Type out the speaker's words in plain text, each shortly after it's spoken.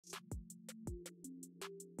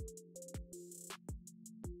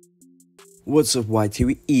What's up,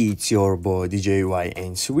 YTV? It's your boy DJ Y,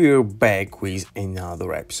 and we're back with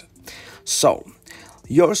another episode. So,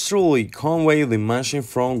 yours truly, Conway, the machine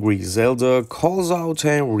from Griselda, calls out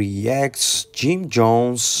and reacts Jim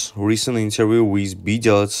Jones' recent interview with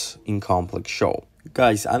B-Dot in Complex Show.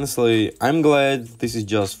 Guys, honestly, I'm glad this is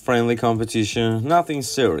just friendly competition, nothing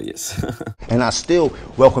serious. And I still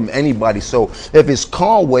welcome anybody. So if it's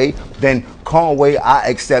Conway, then Conway, I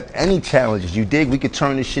accept any challenges. You dig? We could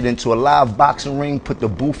turn this shit into a live boxing ring, put the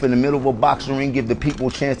booth in the middle of a boxing ring, give the people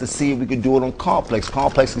a chance to see it. We could do it on Complex.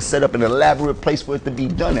 Complex can set up an elaborate place for it to be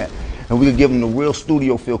done at. And we could give them the real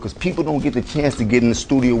studio feel, because people don't get the chance to get in the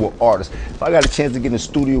studio with artists. If I got a chance to get in the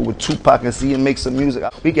studio with Tupac and see him make some music,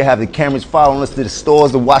 we could have the cameras following us to the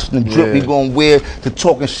stores to watch the drip. Yeah. We going wear to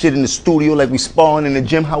talking shit in the studio like we sparring in the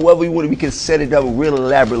gym. However we want it, we can set it up real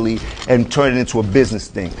elaborately and turn it into a business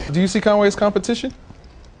thing. Do you see Conway as competition?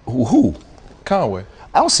 Who? Conway.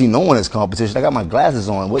 I don't see no one as competition. I got my glasses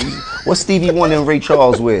on. What Stevie Wonder and Ray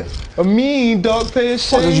Charles wear? A mean dog pair of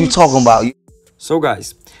shades. What are you talking about? So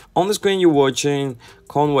guys, on the screen you're watching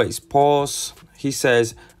Conway's pause. He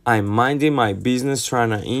says, I'm minding my business, trying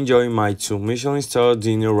to enjoy my 2 Michelin star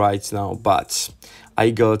dinner right now, but I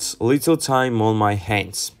got little time on my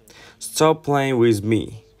hands. Stop playing with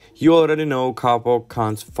me. You already know Capo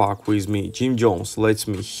can't fuck with me. Jim Jones lets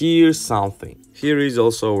me hear something. Here is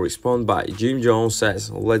also a response by Jim Jones says,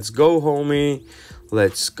 let's go homie.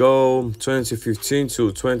 Let's go. 2015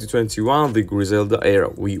 to 2021, the Griselda era.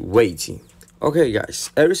 We waiting. Okay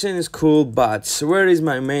guys, everything is cool, but where is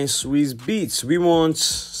my main Swiss beats? We want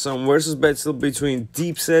some versus battle between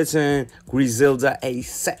Dipset and Griselda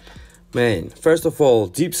ASAP. Man, first of all,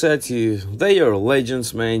 Dipset, they are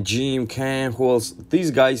legends, man. Jim, Cam, who else?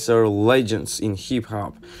 These guys are legends in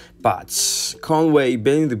hip-hop. But Conway,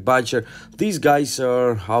 Benny the Butcher, these guys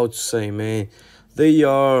are, how to say, man, they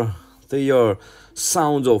are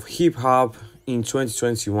sound of hip-hop in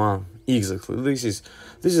 2021. Exactly, this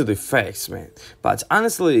is the facts, man. But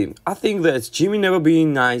honestly, I think that Jimmy never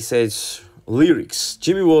been nice at lyrics.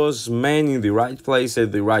 Jimmy was man in the right place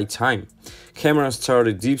at the right time. Cameron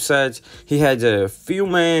started Dipset. He had a few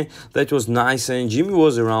men that was nice, and Jimmy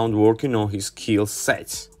was around working on his skill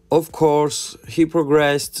set. Of course, he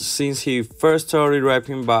progressed since he first started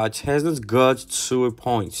rapping, but hasn't got to a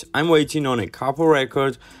point. I'm waiting on a couple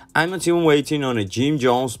record. I'm not even waiting on a Jim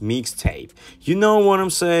Jones mixtape. You know what I'm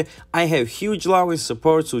saying? I have huge love and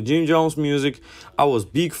support to Jim Jones music. I was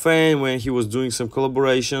big fan when he was doing some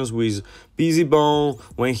collaborations with Busy Bone,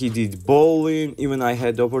 when he did bowling. Even I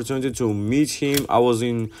had the opportunity to meet him. I was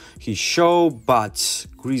in his show, but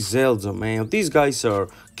Griselda, man, these guys are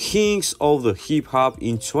kings of the hip-hop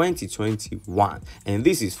in 2021. And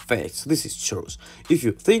this is facts, this is truth. If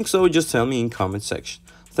you think so, just tell me in comment section.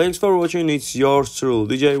 Thanks for watching, it's yours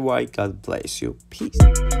truly, DJ Y. God bless you. Peace.